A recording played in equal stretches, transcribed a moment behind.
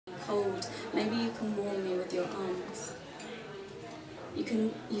cold, maybe you can warm me with your arms.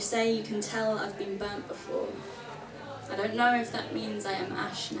 You say you can tell I've been burnt before. I don't know if that means I am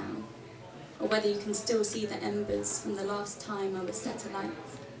ash now, or whether you can still see the embers from the last time I was set alight.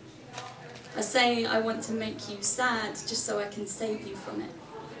 I say I want to make you sad just so I can save you from it.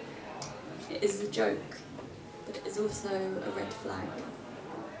 It is a joke, but it is also a red flag.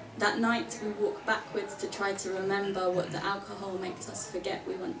 That night we walk backwards to try to remember what the alcohol makes us forget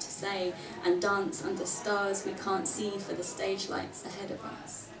we want to say, and dance under stars we can't see for the stage lights ahead of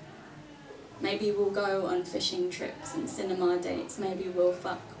us. Maybe we'll go on fishing trips and cinema dates, maybe we'll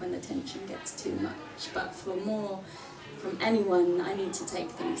fuck when the tension gets too much, but for more from anyone I need to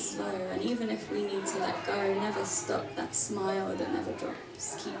take things slow, and even if we need to let go, never stop that smile that never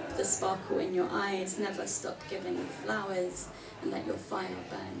drops. Keep the sparkle in your eyes, never stop giving flowers, and let your fire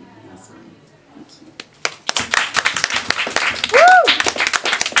burn inside. Thank you.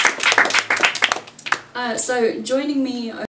 So joining me